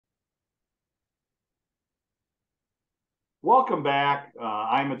Welcome back.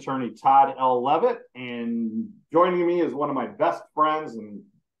 I'm attorney Todd L. Levitt, and joining me is one of my best friends and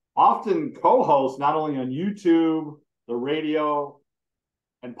often co-host, not only on YouTube, the radio,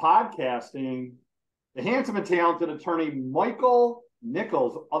 and podcasting, the handsome and talented attorney Michael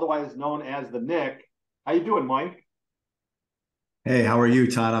Nichols, otherwise known as the Nick. How you doing, Mike? Hey, how are you,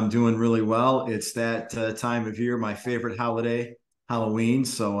 Todd? I'm doing really well. It's that time of year, my favorite holiday, Halloween.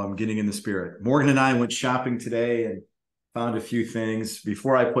 So I'm getting in the spirit. Morgan and I went shopping today and found a few things.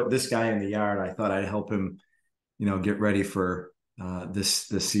 Before I put this guy in the yard, I thought I'd help him, get ready for this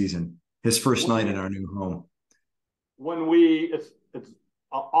season. His first night in our new home. When we it's an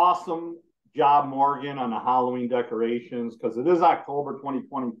awesome job, Morgan, on the Halloween decorations because it is October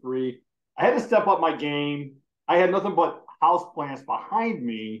 2023. I had to step up my game. I had nothing but house plants behind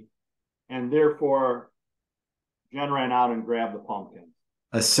me, and therefore Jen ran out and grabbed the pumpkins.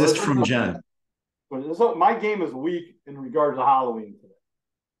 Assist from Jen. So my game is weak in regards to Halloween today.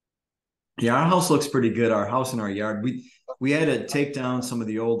 Yeah, our house looks pretty good. Our house and our yard. We had to take down some of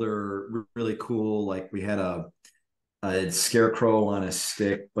the older, really cool. Like we had a scarecrow on a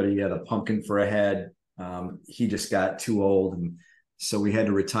stick, but he had a pumpkin for a head. He just got too old, and so we had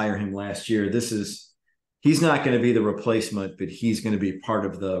to retire him last year. He's not going to be the replacement, but he's going to be part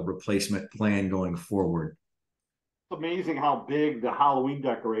of the replacement plan going forward. It's amazing how big the Halloween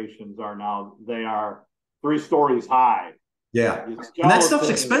decorations are now. They are 3 stories high. Yeah, and that stuff's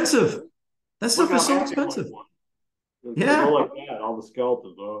expensive. That stuff is so expensive. Yeah, like that, all the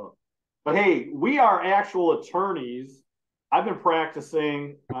skeletons. But hey, we are actual attorneys. I've been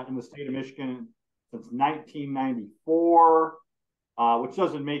practicing in the state of Michigan since 1994, which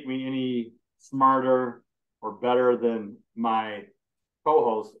doesn't make me any smarter or better than my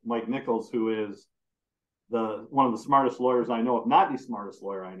co-host, Mike Nichols, who is one of the smartest lawyers I know, if not the smartest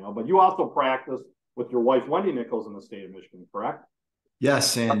lawyer I know. But you also practice with your wife, Wendy Nichols, in the state of Michigan, correct?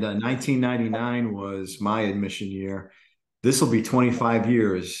 Yes, and 1999 was my admission year. This will be 25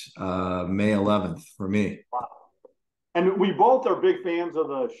 years, May 11th for me. Wow. And we both are big fans of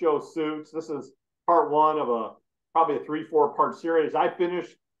the show Suits. This is part one of probably a 3-4 part series. I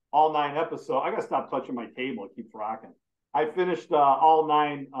finished all 9 episodes. I got to stop touching my table. It keeps rocking. I finished all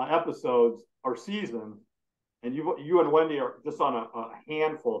 9 episodes or seasons. And you and Wendy are just on a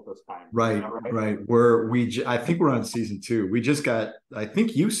handful at this time. Right. I think we're on season 2. I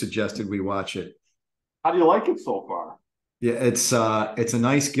think you suggested we watch it. How do you like it so far? Yeah, it's a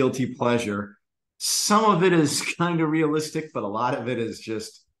nice guilty pleasure. Some of it is kind of realistic, but a lot of it is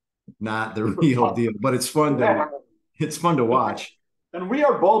just not the real deal. But it's fun to watch. And we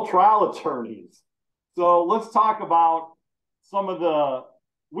are both trial attorneys. So let's talk about some of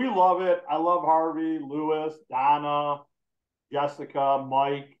we love it. I love Harvey, Lewis, Donna, Jessica,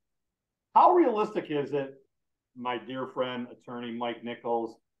 Mike. How realistic is it, my dear friend, attorney Mike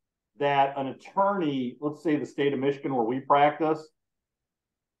Nichols, that an attorney, let's say the state of Michigan where we practice,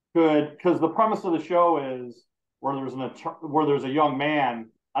 because the premise of the show is where there's a young man,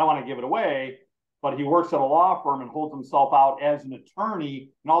 I don't want to give it away, but he works at a law firm and holds himself out as an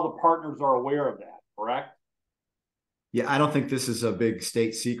attorney, and all the partners are aware of that, correct? Yeah, I don't think this is a big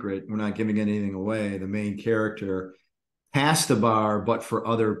state secret. We're not giving anything away. The main character passed the bar, but for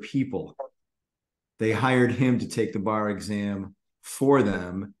other people. They hired him to take the bar exam for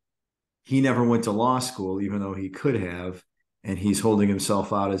them. He never went to law school, even though he could have, and he's holding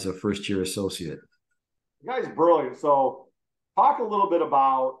himself out as a first-year associate. The guy's brilliant. So talk a little bit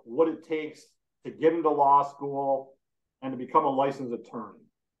about what it takes to get into law school and to become a licensed attorney.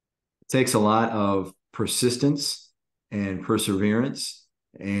 It takes a lot of persistence and perseverance,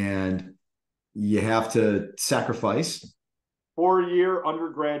 and you have to sacrifice. 4-year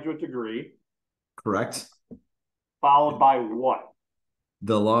undergraduate degree. Correct. Followed by what?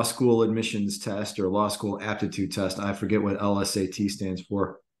 The law school admissions test or law school aptitude test. I forget what LSAT stands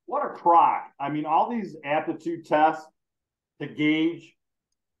for. What a crock. I mean, all these aptitude tests to gauge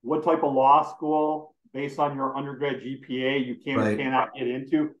what type of law school based on your undergrad GPA you can or cannot get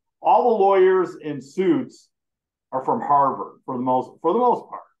into. All the lawyers in Suits are from Harvard for the most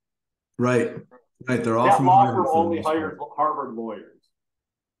part. Right. They're all that from law Harvard. Firm only hires Harvard lawyers.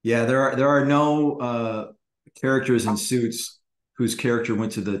 Yeah, there are no characters in Suits whose character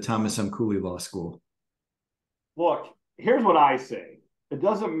went to the Thomas M. Cooley Law School. Look, here's what I say.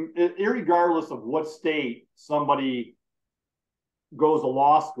 Irregardless of what state somebody goes to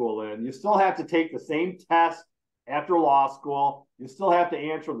law school in, you still have to take the same test after law school. You still have to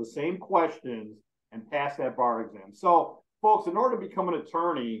answer the same questions and pass that bar exam. So, folks, in order to become an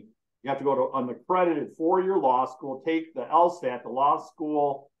attorney, you have to go to an accredited 4-year law school, take the LSAT, the law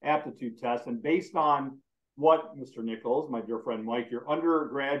school aptitude test, and based on what, Mr. Nichols, my dear friend Mike, your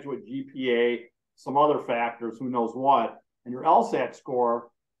undergraduate GPA, some other factors, who knows what, and your LSAT score,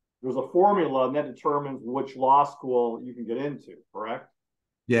 there's a formula and that determines which law school you can get into, correct?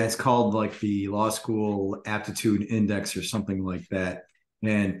 Yeah, it's called like the Law School Aptitude Index or something like that.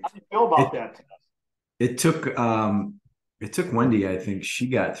 And How do you feel about it that test? it took Wendy, I think she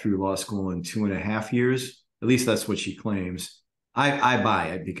got through law school in 2.5 years. At least that's what she claims. I buy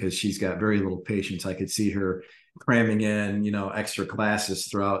it because she's got very little patience. I could see her cramming in, extra classes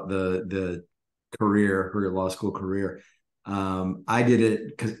throughout the career, her law school career. I did it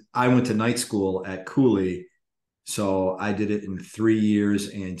because I went to night school at Cooley, so I did it in 3 years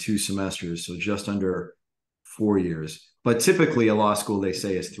and 2 semesters, so just under 4 years. But typically, a law school they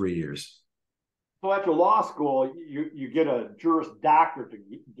say is 3 years. So after law school, you get a Juris Doctor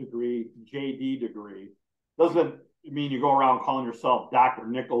degree, JD degree. Doesn't mean you go around calling yourself Dr.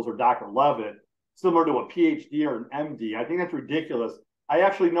 Nichols or Dr. Levitt, similar to a PhD or an MD. I think that's ridiculous. I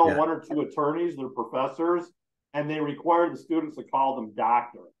actually know one or two attorneys, they're professors, and they require the students to call them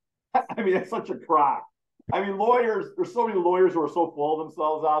doctor. I mean, it's such a crock. I mean, lawyers, there's so many lawyers who are so full of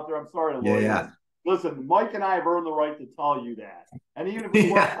themselves out there. I'm sorry to lawyers. Yeah. Listen, Mike and I have earned the right to tell you that. And even if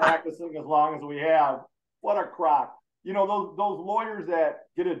we weren't practicing as long as we have, what a crock. Those lawyers that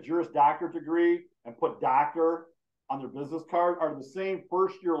get a Juris Doctor degree and put doctor on their business card are the same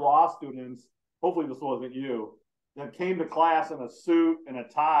first-year law students, hopefully this wasn't you, that came to class in a suit and a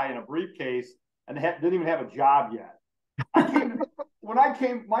tie and a briefcase and didn't even have a job yet. When I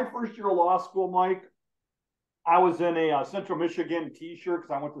came, my first year of law school, Mike, I was in a Central Michigan t-shirt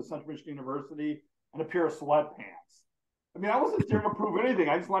because I went to Central Michigan University and a pair of sweatpants. I mean, I wasn't there to prove anything.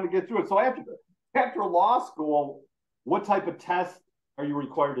 I just wanted to get through it. So after law school, what type of test are you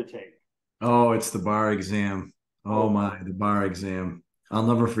required to take? Oh, it's the bar exam. Oh my, the bar exam. I'll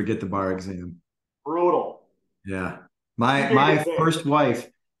never forget the bar exam. Brutal. Yeah. My first wife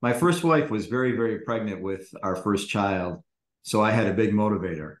was very, very pregnant with our first child. So I had a big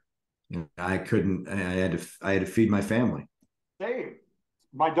motivator. I had to feed my family. Same.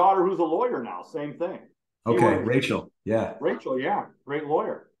 My daughter, who's a lawyer now, same thing. Okay, Rachel. Yeah. Rachel, yeah, great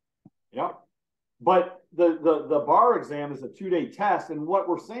lawyer. Yep. But the bar exam is a 2-day test. And what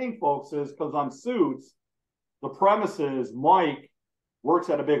we're saying, folks, is because on suits, the premise is Mike works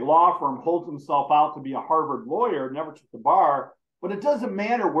at a big law firm, holds himself out to be a Harvard lawyer, never took the bar. But it doesn't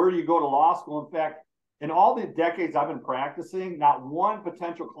matter where you go to law school. In fact, in all the decades I've been practicing, not one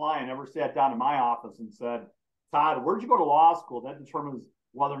potential client ever sat down in my office and said, Todd, where'd you go to law school? That determines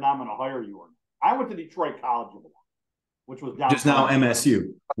whether or not I'm going to hire you or not. I went to Detroit College of Law, which was down. Just now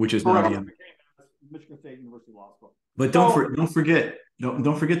MSU, which is now the Michigan State University Law School. But don't forget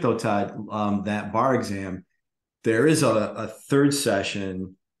though, Todd, that bar exam, there is a third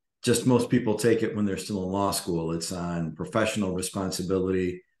session. Just most people take it when they're still in law school. It's on professional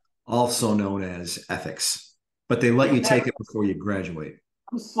responsibility, also known as ethics. But they let you take it before you graduate.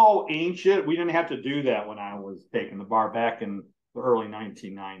 I'm so ancient. We didn't have to do that when I was taking the bar back in the early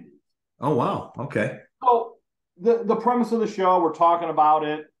 1990s. Oh, wow. Okay. So the premise of the show, we're talking about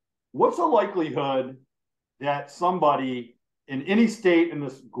it. What's the likelihood that somebody in any state in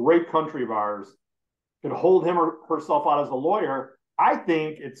this great country of ours could hold him or herself out as a lawyer? I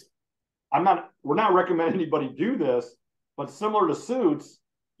think we're not recommending anybody do this, but similar to suits,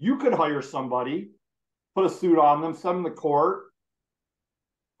 you could hire somebody, put a suit on them, send them to court.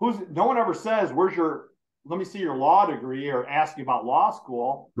 No one ever says, let me see your law degree or ask you about law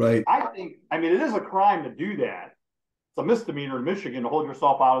school. Right. It is a crime to do that. It's a misdemeanor in Michigan to hold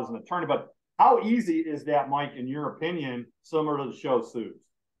yourself out as an attorney. But how easy is that, Mike, in your opinion, similar to the show Suits?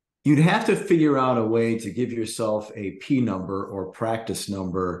 You'd have to figure out a way to give yourself a P number or practice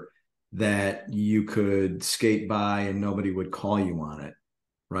number that you could skate by and nobody would call you on it.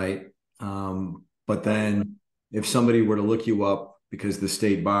 Right. But then if somebody were to look you up, because the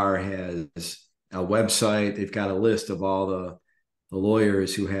state bar has a website, they've got a list of all the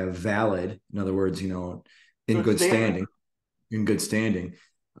lawyers who have valid, in other words, in good standing.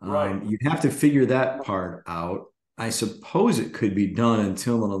 Right. You'd have to figure that part out. I suppose it could be done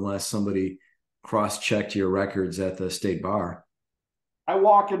until and unless somebody cross-checked your records at the state bar. I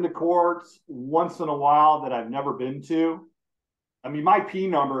walk into courts once in a while that I've never been to. I mean, my P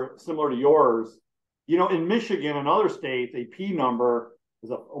number, similar to yours, in Michigan and other states, a P number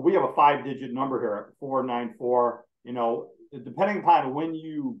we have a 5-digit number here, 494. Depending upon when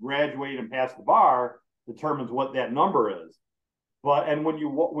you graduate and pass the bar, determines what that number is. And when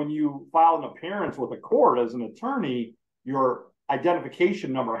you file an appearance with a court as an attorney, your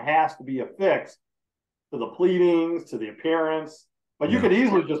identification number has to be affixed to the pleadings, to the appearance. But you could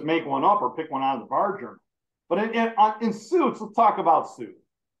easily just make one up or pick one out of the bar journal. But in suits, let's talk about suits.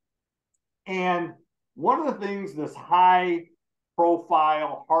 And one of the things this high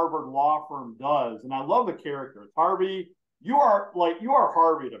profile Harvard law firm does, and I love the characters. Harvey, you are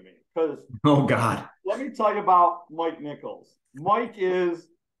Harvey to me, because Oh God. let me tell you about Mike Nichols. Mike is,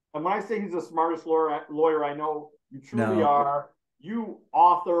 and when I say he's the smartest lawyer I know, you truly are. You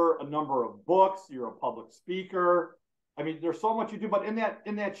author a number of books. You're a public speaker. I mean, there's so much you do. But in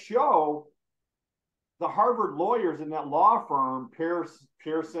that show, the Harvard lawyers in that law firm,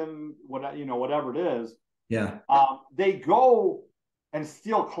 Pearson, whatever it is, yeah, they go and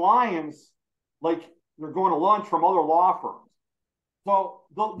steal clients like they're going to lunch from other law firms. So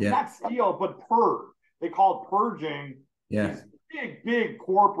they'll not steal, but purge. They call it purging these big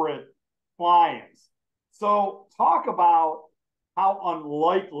corporate clients. So talk about how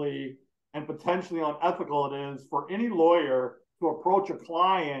unlikely and potentially unethical it is for any lawyer to approach a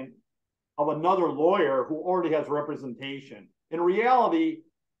client of another lawyer who already has representation. In reality,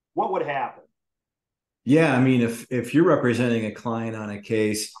 what would happen? Yeah, I mean, if you're representing a client on a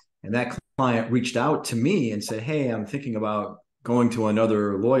case and that client reached out to me and said, "Hey, I'm thinking about going to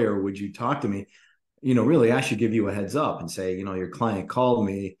another lawyer. Would you talk to me?" Really, I should give you a heads up and say, your client called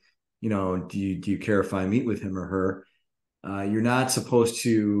me. Do you care if I meet with him or her? You're not supposed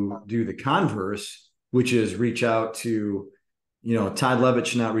to do the converse, which is reach out to, Todd Levitt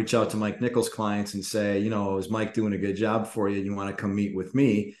should not reach out to Mike Nichols' clients and say, is Mike doing a good job for you? You want to come meet with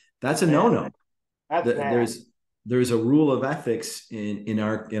me? That's a no-no. There's a rule of ethics in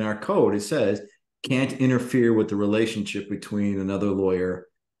our code. It says can't interfere with the relationship between another lawyer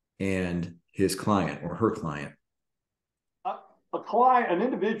and his client or her client. An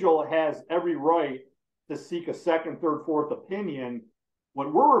individual has every right to seek a second, third, fourth opinion.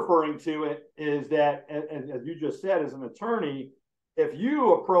 What we're referring to is that, as you just said, as an attorney, if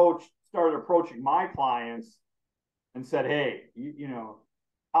you started approaching my clients and said, "Hey, you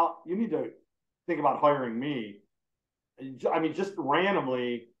need to think about hiring me," I mean, just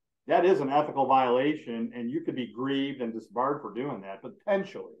randomly, that is an ethical violation, and you could be grieved and disbarred for doing that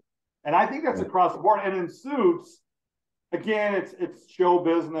potentially. And I think that's across the board. And in suits, again, it's show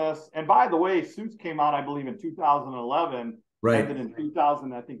business. And by the way, Suits came out, I believe, in 2011. Right. Ended in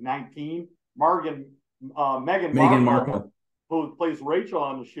 2019. Meghan Markle, who plays Rachel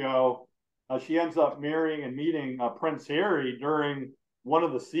on the show, she ends up marrying and meeting Prince Harry during one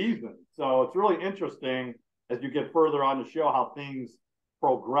of the seasons. So it's really interesting as you get further on the show how things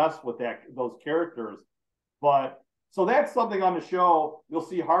progress with those characters. But so that's something on the show. You'll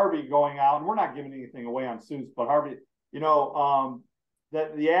see Harvey going out, and we're not giving anything away on Suits, but Harvey,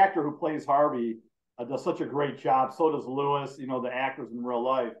 that the actor who plays Harvey does such a great job. So does Lewis, the actors in real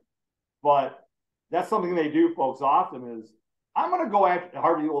life. But that's something they do, folks, often is, I'm going to go after,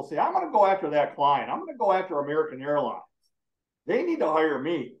 Harvey will say, I'm going to go after that client. I'm going to go after American Airlines. They need to hire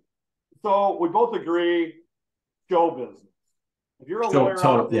me. So we both agree, show business. If you're a lawyer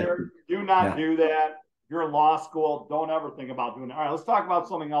out there, do not do that. If you're in law school, don't ever think about doing it. All right, let's talk about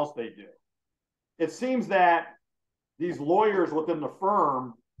something else they do. It seems that these lawyers within the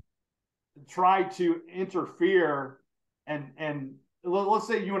firm try to interfere and let's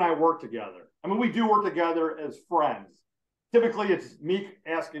say you and I work together. I mean, we do work together as friends. Typically, it's me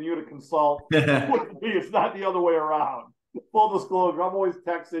asking you to consult with me. It's not the other way around. Full disclosure, I'm always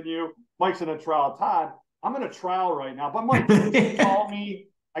texting you. Mike's in a trial. Todd, I'm in a trial right now. But Mike, can you call me?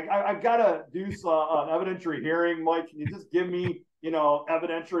 I've got to do an evidentiary hearing. Mike, can you just give me,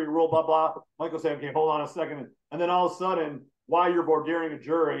 evidentiary rule, blah, blah. Mike will say, okay, hold on a second. And then all of a sudden, while you're voir diring a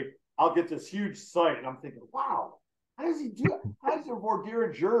jury, I'll get this huge site. And I'm thinking, wow, how does he do it? How does he voir dire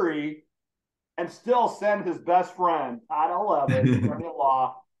a jury and still send his best friend, Todd L, attorney at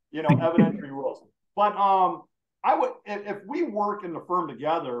law, evidentiary rules? But I would, if we work in the firm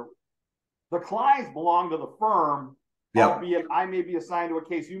together, the clients belong to the firm, albeit I may be assigned to a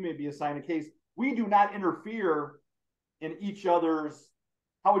case, you may be assigned a case. We do not interfere in each other's.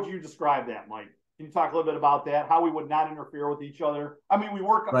 How would you describe that, Mike? Can you talk a little bit about that? How we would not interfere with each other? I mean, we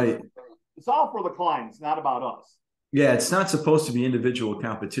work. Right. It's all for the clients, not about us. Yeah, it's not supposed to be individual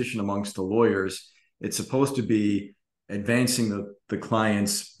competition amongst the lawyers. It's supposed to be advancing the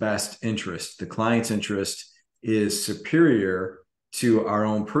client's best interest. The client's interest is superior to our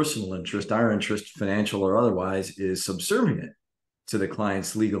own personal interest. Our interest, financial or otherwise, is subservient to the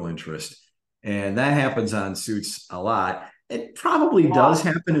client's legal interest. And that happens on Suits a lot. It probably does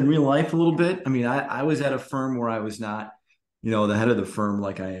happen in real life a little bit. I mean, I was at a firm where I was not, the head of the firm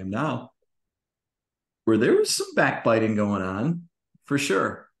like I am now, where there was some backbiting going on, for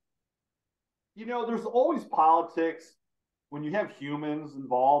sure. There's always politics when you have humans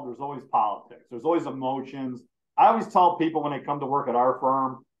involved, there's always politics. There's always emotions. I always tell people when they come to work at our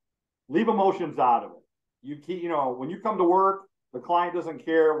firm, leave emotions out of it. When you come to work, the client doesn't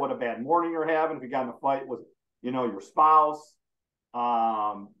care what a bad morning you're having. If you got in a fight with, your spouse,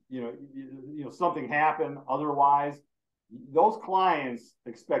 something happened. Otherwise, those clients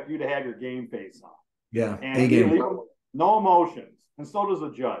expect you to have your game face on. Yeah, and no emotions, and so does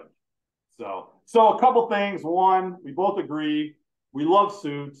the judge. So a couple things. One, we both agree we love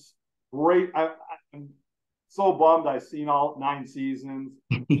Suits. Great. I'm so bummed I've seen all 9 seasons.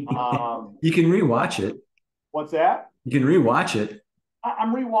 You can rewatch it. What's that? You can rewatch it.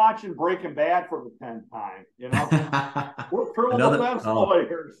 I'm rewatching Breaking Bad for the 10th time. We're criminal defense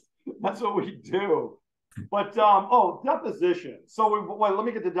lawyers. That's what we do. But depositions. So let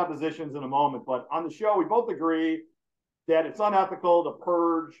me get to depositions in a moment. But on the show, we both agree that it's unethical to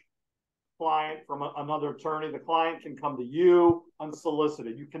purge client from another attorney. The client can come to you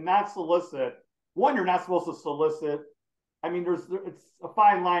unsolicited. You cannot solicit. One, you're not supposed to solicit. I mean, it's a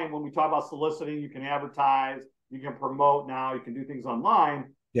fine line when we talk about soliciting. You can advertise, you can promote now, you can do things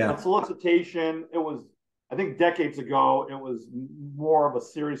online. Yeah. But solicitation, I think decades ago, it was more of a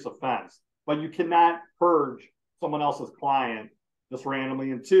serious offense. But you cannot purge someone else's client just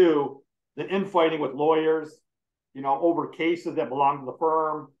randomly. And two, the infighting with lawyers, over cases that belong to the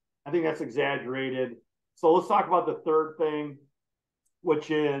firm. I think that's exaggerated. So let's talk about the third thing, which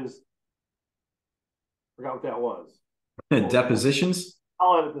is, I forgot what that was. Depositions?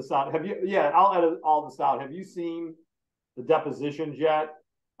 I'll edit this out. I'll edit all this out. Have you seen the depositions yet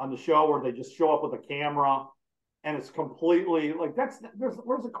on the show where they just show up with a camera and it's completely like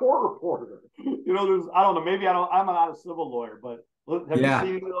where's a court reporter? I don't know, maybe I'm not a civil lawyer, but have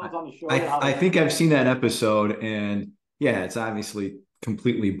you seen those on the show? I think I've seen that episode, and it's obviously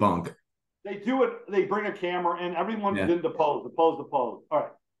completely bunk. They do it. They bring a camera in. Everyone's been deposed. All right.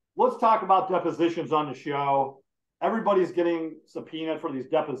 Let's talk about depositions on the show. Everybody's getting subpoenaed for these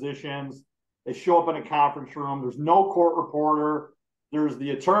depositions. They show up in a conference room. There's no court reporter. There's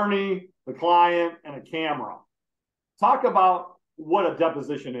the attorney, the client, and a camera. Talk about what a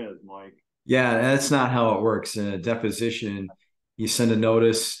deposition is, Mike. Yeah, that's not how it works. In a deposition, you send a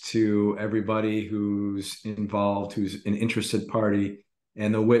notice to everybody who's involved, who's an interested party,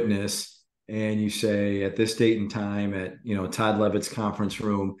 and the witness, and you say at this date and time at Todd Levitt's conference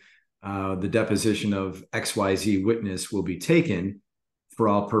room, the deposition of XYZ witness will be taken for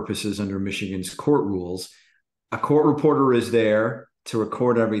all purposes under Michigan's court rules. A court reporter is there to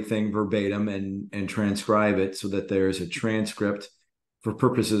record everything verbatim and transcribe it so that there's a transcript for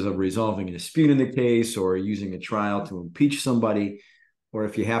purposes of resolving a dispute in the case or using a trial to impeach somebody, or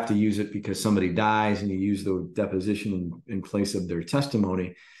if you have to use it because somebody dies and you use the deposition in place of their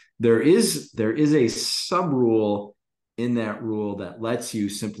testimony. There is a sub rule in that rule that lets you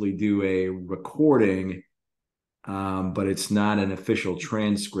simply do a recording, but it's not an official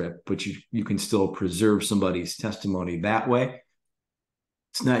transcript, but you can still preserve somebody's testimony that way.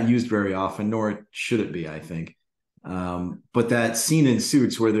 It's not used very often, nor should it be, I think. But that scene in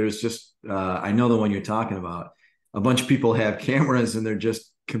Suits where there's just, I know the one you're talking about, a bunch of people have cameras and they're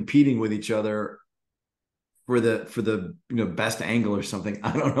just competing with each other for the best angle or something.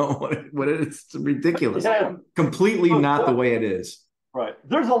 I don't know what it is. It's ridiculous. Yeah. Completely not the way it is. Right.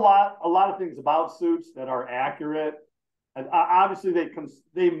 There's a lot of things about Suits that are accurate. And obviously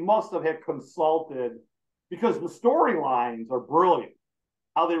they must have had consulted, because the storylines are brilliant.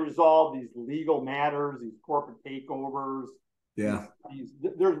 How they resolve these legal matters, these corporate takeovers. Yeah.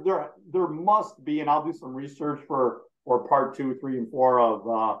 There must be, and I'll do some research for part 2, 3, and 4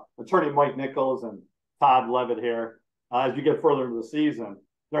 of attorney Mike Nichols and Todd Levitt here. As you get further into the season,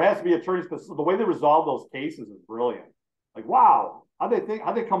 there has to be attorneys, because the way they resolve those cases is brilliant. Like, wow, how'd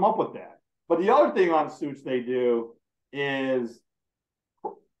they come up with that? But the other thing on Suits they do is,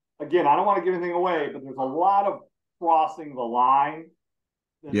 again, I don't want to give anything away, but there's a lot of crossing the line.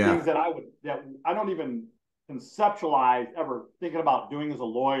 Things that I don't even conceptualize ever thinking about doing as a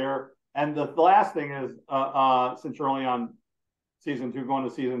lawyer. And the last thing is, since you're only on season 2, going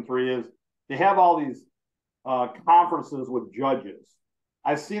to season 3, is they have all these conferences with judges.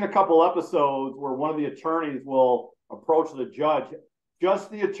 I've seen a couple episodes where one of the attorneys will approach the judge,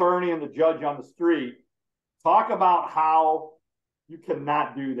 just the attorney and the judge on the street, talk about how you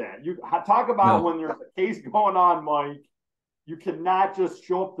cannot do that. You talk about when there's a case going on, Mike. You cannot just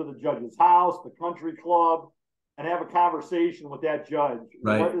show up to the judge's house, the country club, and have a conversation with that judge.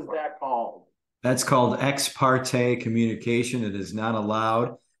 Right. What is that called? That's called ex parte communication. It is not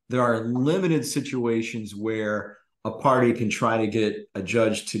allowed. There are limited situations where a party can try to get a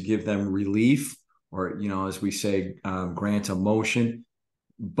judge to give them relief or, as we say, grant a motion,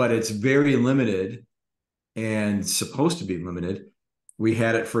 but it's very limited and supposed to be limited. We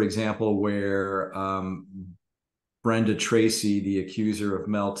had it, for example, where Brenda Tracy, the accuser of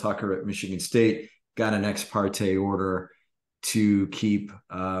Mel Tucker at Michigan State, got an ex parte order to keep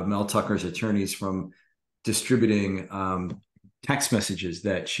Mel Tucker's attorneys from distributing text messages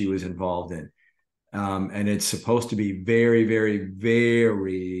that she was involved in. And it's supposed to be very, very,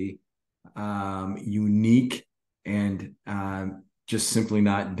 very unique and just simply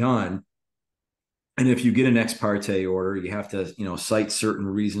not done. And if you get an ex parte order, you have to, cite certain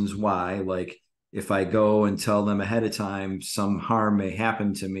reasons why. Like if I go and tell them ahead of time some harm may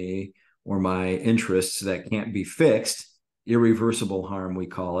happen to me or my interests that can't be fixed, irreversible harm, we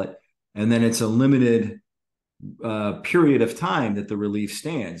call it. And then it's a limited period of time that the relief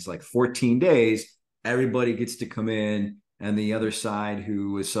stands, like 14 days. Everybody gets to come in, and the other side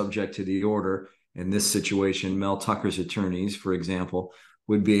who is subject to the order, in this situation, Mel Tucker's attorneys, for example,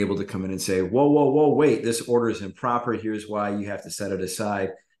 would be able to come in and say, whoa, wait, this order is improper. Here's why you have to set it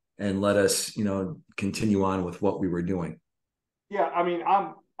aside and let us, continue on with what we were doing. Yeah, I mean,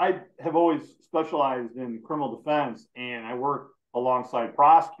 I have always specialized in criminal defense, and I work alongside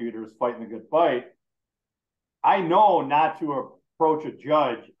prosecutors fighting the good fight. I know not to approach a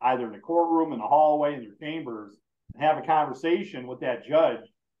judge either in the courtroom, in the hallway, in their chambers, and have a conversation with that judge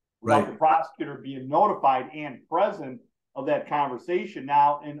without the prosecutor being notified and present of that conversation.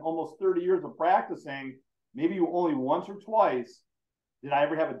 Now, in almost 30 years of practicing, maybe only once or twice did I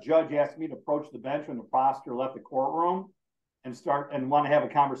ever have a judge ask me to approach the bench when the prosecutor left the courtroom and want to have a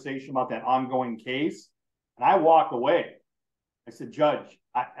conversation about that ongoing case. And I walked away. I said, Judge,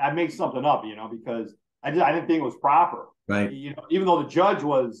 I made something up, because I didn't think it was proper. Right. Even though the judge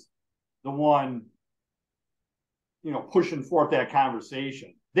was the one, pushing forth that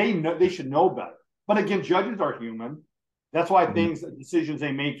conversation. They should know better. But again, judges are human. That's why decisions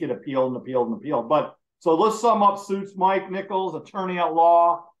they make get appealed and appealed and appealed. But so let's sum up Suits. Mike Nichols, attorney at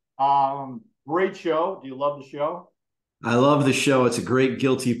law. Great show. Do you love the show? I love the show. It's a great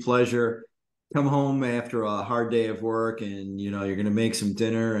guilty pleasure. Come home after a hard day of work and, you're going to make some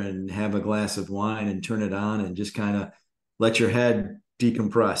dinner and have a glass of wine and turn it on and just kind of let your head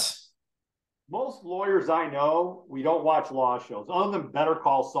decompress. Most lawyers I know, we don't watch law shows other than Better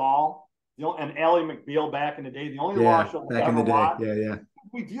Call Saul, and Ally McBeal back in the day. The only law show back in the day. Watch. Yeah.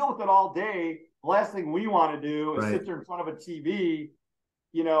 We deal with it all day. The last thing we want to do is sit there in front of a TV,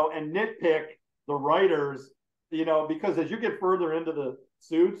 and nitpick the writers, because as you get further into the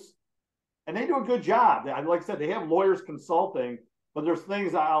suits, and they do a good job. Like I said, they have lawyers consulting, but there's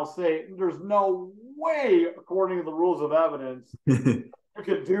things I'll say, there's no way, according to the rules of evidence, you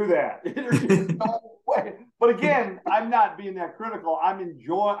could do that. There's no way. But again, I'm not being that critical. I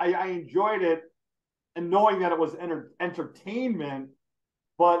enjoyed it, and knowing that it was entertainment.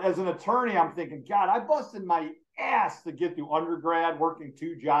 But as an attorney, I'm thinking, God, I busted my ass to get through undergrad, working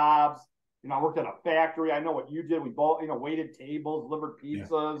 2 jobs. I worked at a factory. I know what you did. We both, waited tables, delivered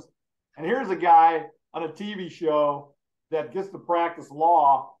pizzas. Yeah. And here's a guy on a TV show that gets to practice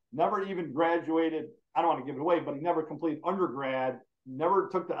law, never even graduated. I don't want to give it away, but he never completed undergrad, never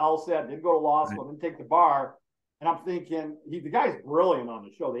took the LSAT, didn't go to law school, didn't take the bar. And I'm thinking, the guy's brilliant on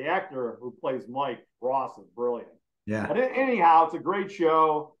the show. The actor who plays Mike Ross is brilliant. Yeah. But anyhow, it's a great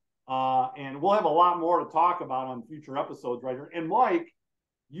show. And we'll have a lot more to talk about on future episodes right here. And Mike,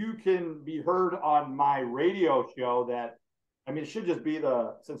 you can be heard on my radio show it should just be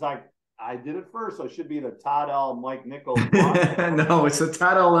since I did it first, so it should be the Todd L, Mike Nichols. No, it's the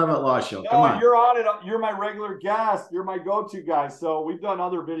Todd L Levitt Law Show. Come on. You're on it. You're my regular guest. You're my go-to guy. So we've done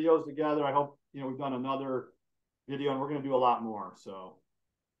other videos together. I hope, we've done another video, and we're going to do a lot more. So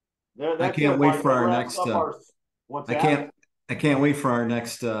I can't wait for our next. I can't wait for our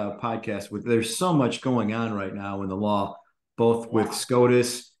next podcast. There's so much going on right now in the law, both with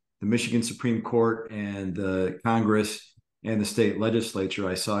SCOTUS, the Michigan Supreme Court, and the Congress and the state legislature.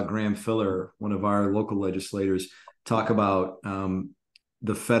 I saw Graham Filler, one of our local legislators, talk about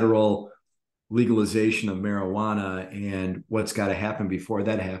the federal legalization of marijuana and what's got to happen before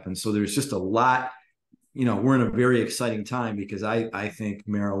that happens. So there's just a lot. We're in a very exciting time because I think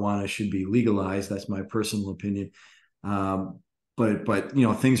marijuana should be legalized. That's my personal opinion. But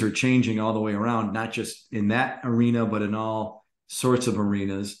things are changing all the way around, not just in that arena, but in all sorts of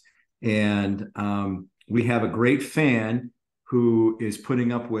arenas. And we have a great fan who is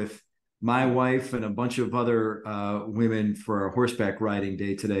putting up with my wife and a bunch of other women for a horseback riding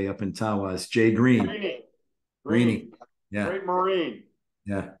day today up in Tawas. Jay Greeny. Yeah. Great Marine.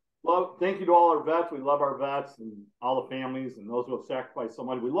 Yeah. Well, thank you to all our vets. We love our vets and all the families and those who have sacrificed so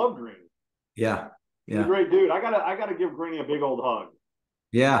much. We love Greeny. Yeah. He's a Yeah. great dude. I gotta give Greeny a big old hug.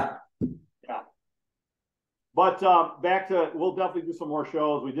 Yeah. Yeah. But back to, we'll definitely do some more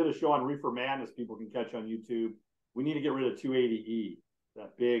shows. We did a show on Reefer Madness people can catch on YouTube. We need to get rid of 280E,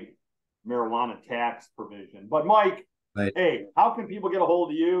 that big marijuana tax provision. But Mike, Right. hey, how can people get a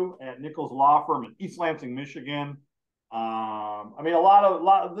hold of you at Nichols Law Firm in East Lansing, Michigan? I mean, a lot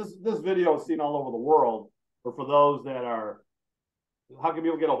of this video is seen all over the world, but for those that are, how can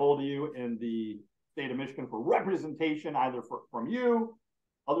people get a hold of you in the state of Michigan for representation, either from you,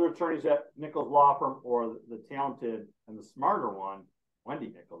 other attorneys at Nichols Law Firm, or the talented and the smarter one, Wendy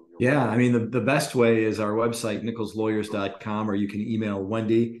Nichols? Yeah. I mean, the best way is our website, nicholslawyers.com, or you can email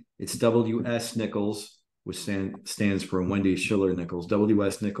Wendy. It's WS Nichols, which stands for Wendy Schiller Nichols,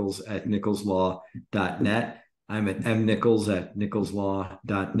 WS Nichols at nicholslaw.net. I'm at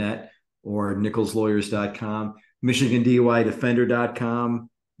mnichols@nicholslaw.net or nicholslawyers.com. MichiganDUIDefender.com.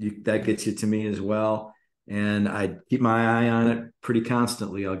 That gets you to me as well. And I keep my eye on it pretty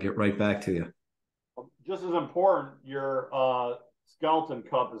constantly. I'll get right back to you. Just as important, your skeleton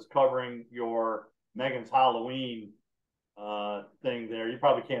cup is covering your Megan's Halloween thing there. You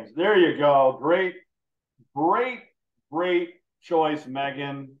probably can't. There you go. Great, great, great choice,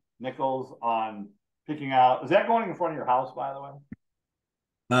 Megan Nichols, on picking out. Is that going in front of your house, by the way?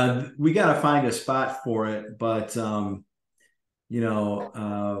 We got to find a spot for it, but Morgan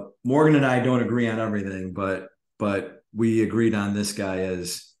and I don't agree on everything, but we agreed on this guy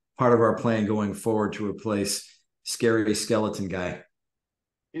as part of our plan going forward to replace Scary Skeleton Guy.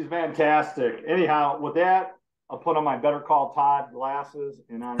 He's fantastic. Anyhow, with that, I'll put on my Better Call Todd glasses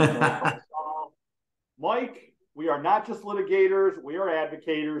and on Better Call Saul. Mike, we are not just litigators, we are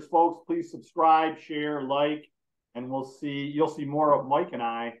advocators. Folks, please subscribe, share, like, and you'll see more of Mike and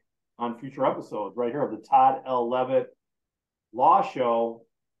I on future episodes right here of the Todd L. Levitt Law Show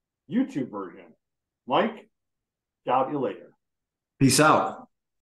YouTube version. Mike, ciao to you later. Peace out.